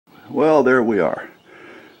Well, there we are.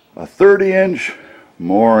 A 30-inch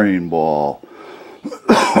mooring ball.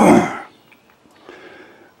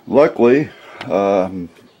 Luckily,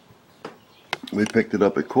 we picked it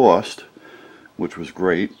up at cost, which was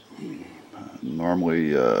great.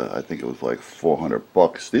 Normally, I think it was like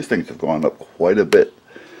 $400. These things have gone up quite a bit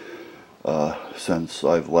since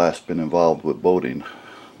I've last been involved with boating.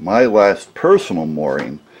 My last personal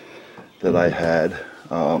mooring that I had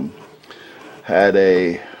a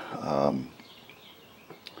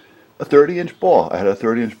 30-inch ball. I had a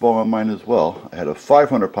 30-inch ball on mine as well. I had a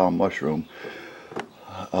 500-pound mushroom.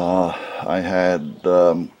 I had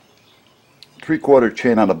 3/4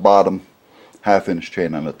 chain on the bottom, 1/2-inch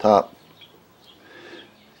chain on the top,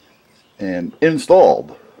 and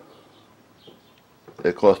installed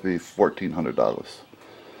it cost me $1,400,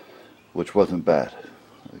 which wasn't bad.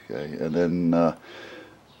 Okay, and then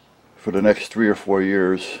for the next 3 or 4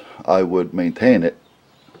 years I would maintain it,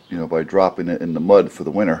 you know, by dropping it in the mud for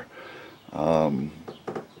the winter, and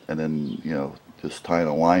then, you know, just tying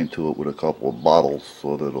a line to it with a couple of bottles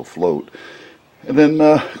so that it'll float, and then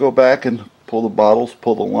go back and pull the bottles,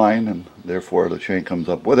 pull the line, and therefore the chain comes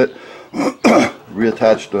up with it.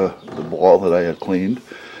 Reattach the ball that I had cleaned,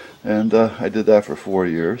 and I did that for 4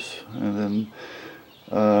 years, and then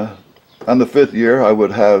on the 5th year I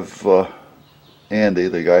would have Andy,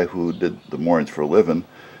 the guy who did the moorings for a living,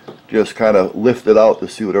 just kind of lift it out to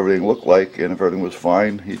see what everything looked like, and if everything was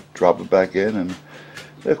fine, he'd drop it back in, and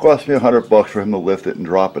it cost me $100 for him to lift it and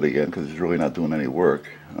drop it again, because he's really not doing any work,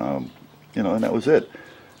 you know, and that was it.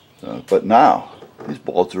 But now these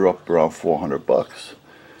balls are up around $400.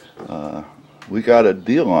 We got a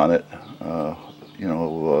deal on it. You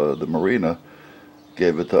know, the marina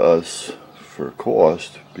gave it to us for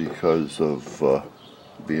cost because of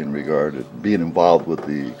being involved with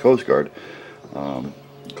the Coast Guard.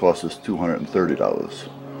 It cost us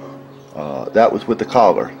 $230. That was with the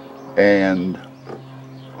collar and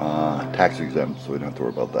tax exempt, so we don't have to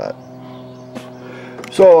worry about that.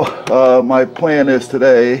 So my plan is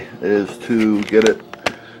today is to get it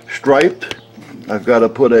striped. I've got to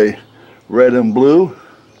put a red and blue,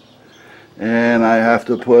 and I have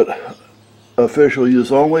to put official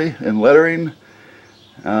use only in lettering,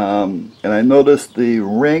 and I noticed the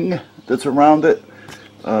ring that's around it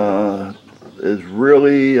is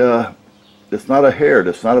really it's not a haired,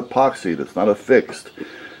 it's not epoxied, it's not a fixed.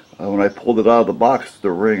 When I pulled it out of the box,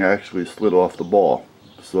 the ring actually slid off the ball,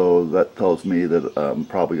 so that tells me that I'm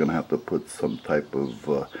probably going to have to put some type of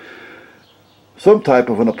an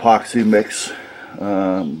epoxy mix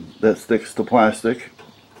that sticks to plastic.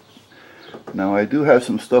 Now I do have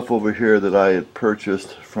some stuff over here that I had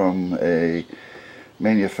purchased from a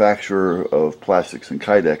manufacturer of plastics and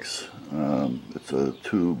Kydex. It's a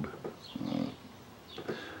tube,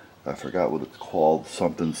 I forgot what it's called,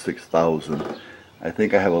 something 6000. I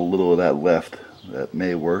think I have a little of that left that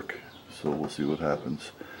may work, so we'll see what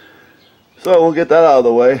happens. So we'll get that out of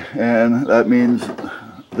the way, and that means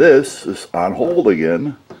this is on hold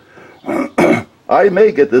again. I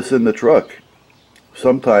may get this in the truck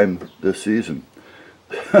sometime this season.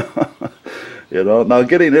 You know, now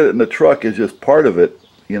getting it in the truck is just part of it.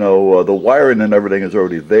 You know, the wiring and everything is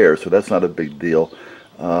already there, so that's not a big deal.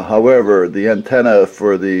 However, the antenna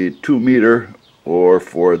for the 2-meter or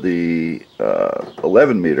for the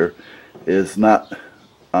 11-meter is not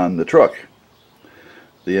on the truck.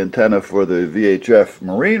 The antenna for the VHF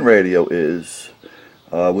marine radio is,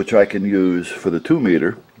 which I can use for the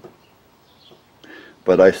 2-meter.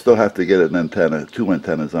 But I still have to get an antenna, 2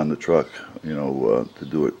 antennas on the truck, you know, to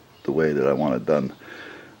do it the way that I want it done.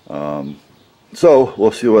 So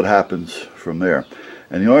we'll see what happens from there.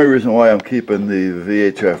 And the only reason why I'm keeping the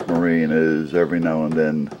VHF Marine is every now and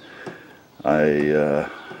then I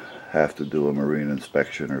have to do a marine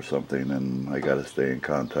inspection or something, and I got to stay in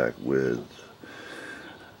contact with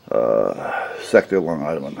Sector Long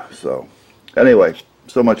Island. So anyway,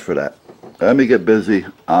 so much for that. Let me get busy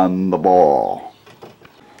on the ball.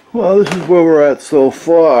 Well, this is where we're at so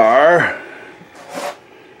far.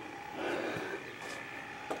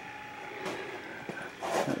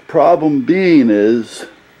 The problem being is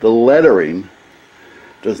the lettering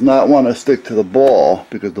does not want to stick to the ball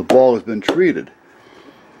because the ball has been treated.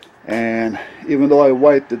 And even though I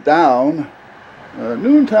wiped it down,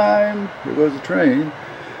 noontime, here goes the train,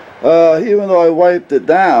 even though I wiped it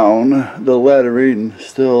down, the lettering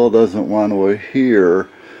still doesn't want to adhere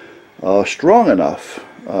strong enough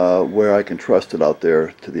where I can trust it out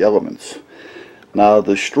there to the elements. Now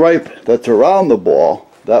the stripe that's around the ball,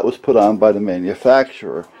 that was put on by the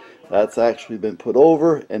manufacturer. That's actually been put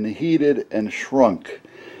over and heated and shrunk,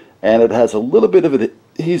 and it has a little bit of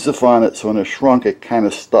adhesive on it, so when it shrunk it kind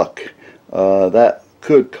of stuck. That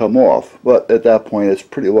could come off, but at that point it's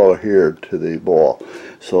pretty well adhered to the ball.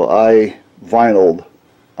 So I vinyled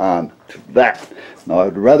on to that. Now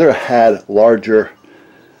I'd rather had larger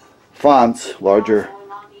fonts, larger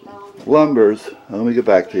numbers. Let me get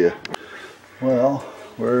back to you. Well,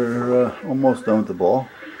 we're almost done with the ball.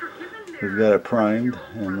 We've got it primed,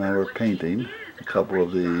 and now we're painting a couple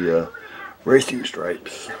of the racing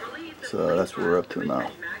stripes. So that's what we're up to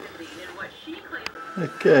now.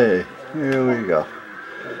 Okay, here we go.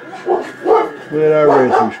 With our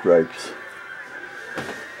racing stripes.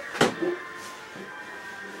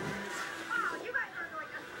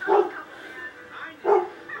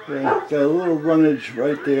 Okay, got a little runnage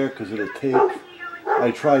right there because of the tape.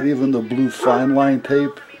 I tried even the blue fine line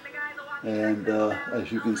tape, and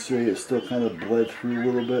as you can see, it still kind of bled through a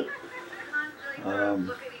little bit.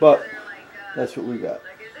 But that's what we got.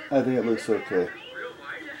 I think it looks okay.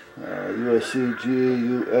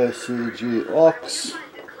 USCG Aux,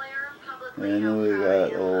 and then we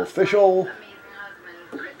got official,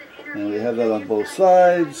 and we have that on both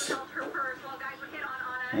sides,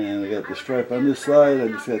 and we got the stripe on this side. I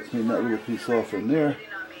just got to clean that little piece off in there,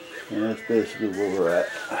 and that's basically where we're at.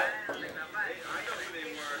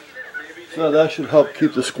 So that should help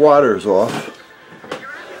keep the squatters off.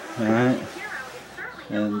 Alright,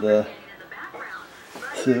 and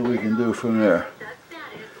see what we can do from there.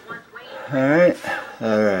 Alright,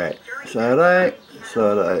 alright, side-eye,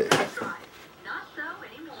 side-eye.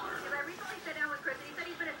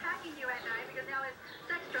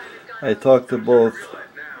 I talked to both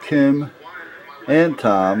Kim and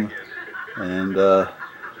Tom, and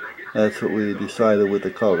that's what we decided with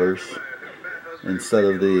the colors. Instead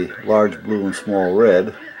of the large blue and small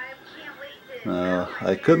red.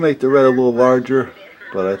 I could make the red a little larger,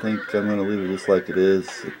 but I think I'm going to leave it just like it is.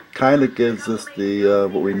 It kind of gives us the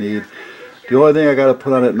what we need. The only thing I got to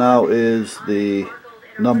put on it now is the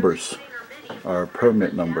numbers, our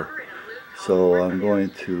permit number. So I'm going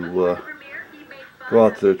to go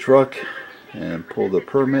out to the truck and pull the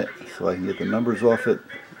permit so I can get the numbers off it,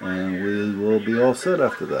 and we will be all set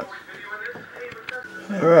after that.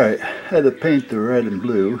 Alright, had to paint the red and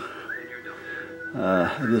blue.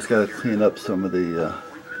 I just got to clean up some of the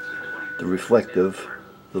reflective,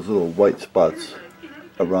 those little white spots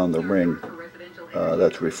around the ring.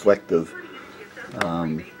 That's reflective.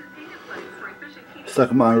 Stuck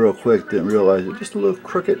them on real quick, didn't realize it. Just a little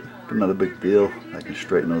crooked, but not a big deal. I can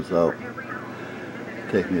straighten those out.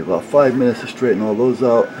 Take me about 5 minutes to straighten all those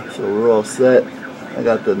out. So we're all set. I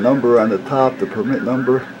got the number on the top, the permit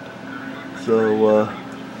number. So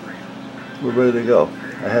we're ready to go.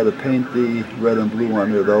 I had to paint the red and blue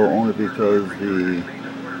on there though, only because the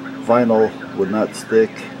vinyl would not stick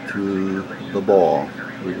to the ball,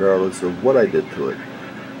 regardless of what I did to it.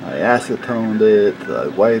 I acetoned it, I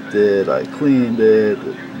wiped it, I cleaned it,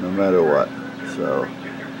 no matter what. So,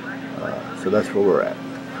 so that's where we're at.